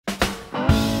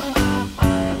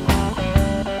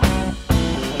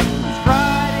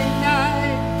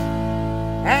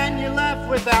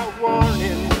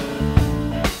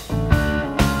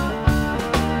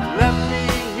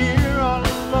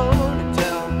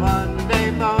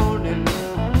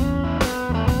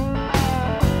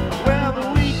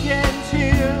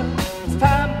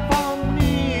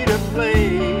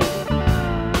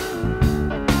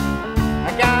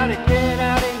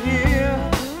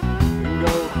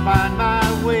find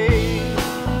my way.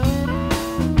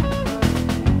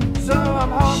 So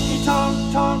I'm honky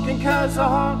tonk tonkin' 'cause a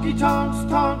honky tonk's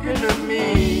tonkin' to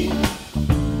me.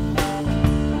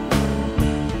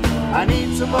 I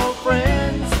need some old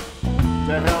friends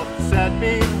to help set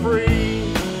me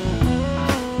free.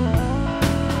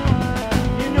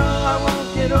 You know I won't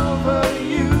get over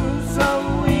you so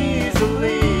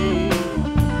easily.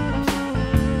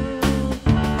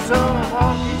 So I'm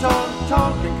honky tonk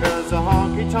tonkin' 'cause a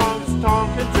honky tonk's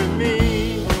tonkin' to me.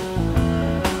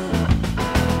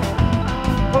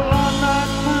 Pull on my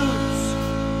boots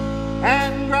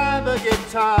and grab a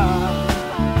guitar.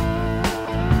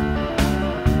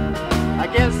 I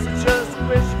guess it's just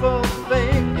wishful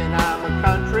thinking I'm a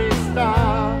country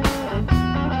star.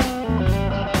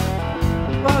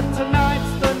 But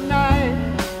tonight's the night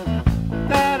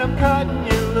that I'm cutting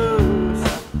you loose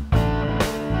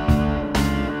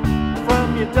from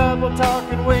your double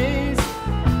talking ways.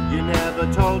 You never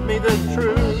told me the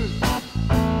truth.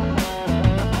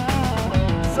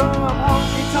 So I'm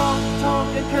honky tonk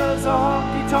tonkin' 'cause a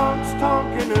honky tonk's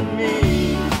tonkin' to me.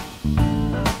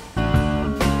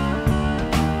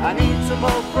 I need some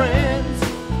old friends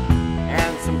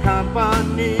and some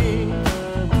company.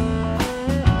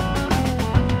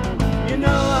 You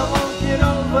know I won't get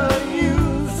over you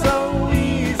so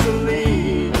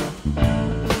easily.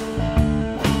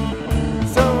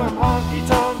 So I'm honky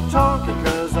tonk tonkin'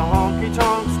 'cause a honky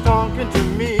tonk's tonkin' to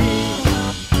me.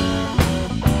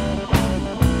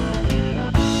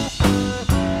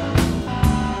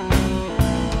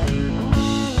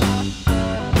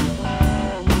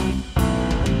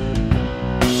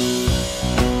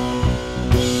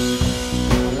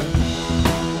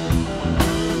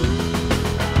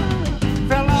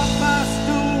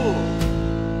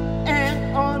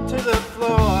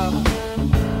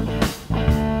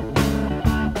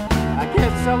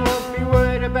 I won't be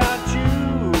worried about you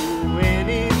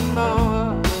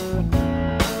anymore,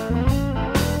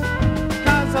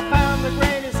 'cause I found the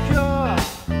greatest cure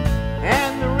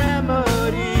and the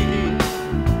remedy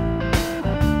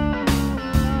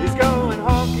is going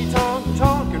honky tonk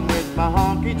tonkin' with my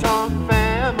honky tonk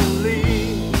family.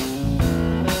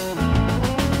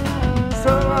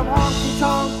 So I'm honky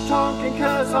tonk tonkin'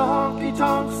 'cause a honky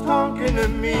tonk's tonkin' to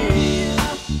me.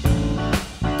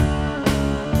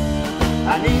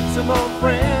 I need some old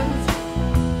friends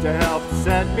to help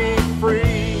set me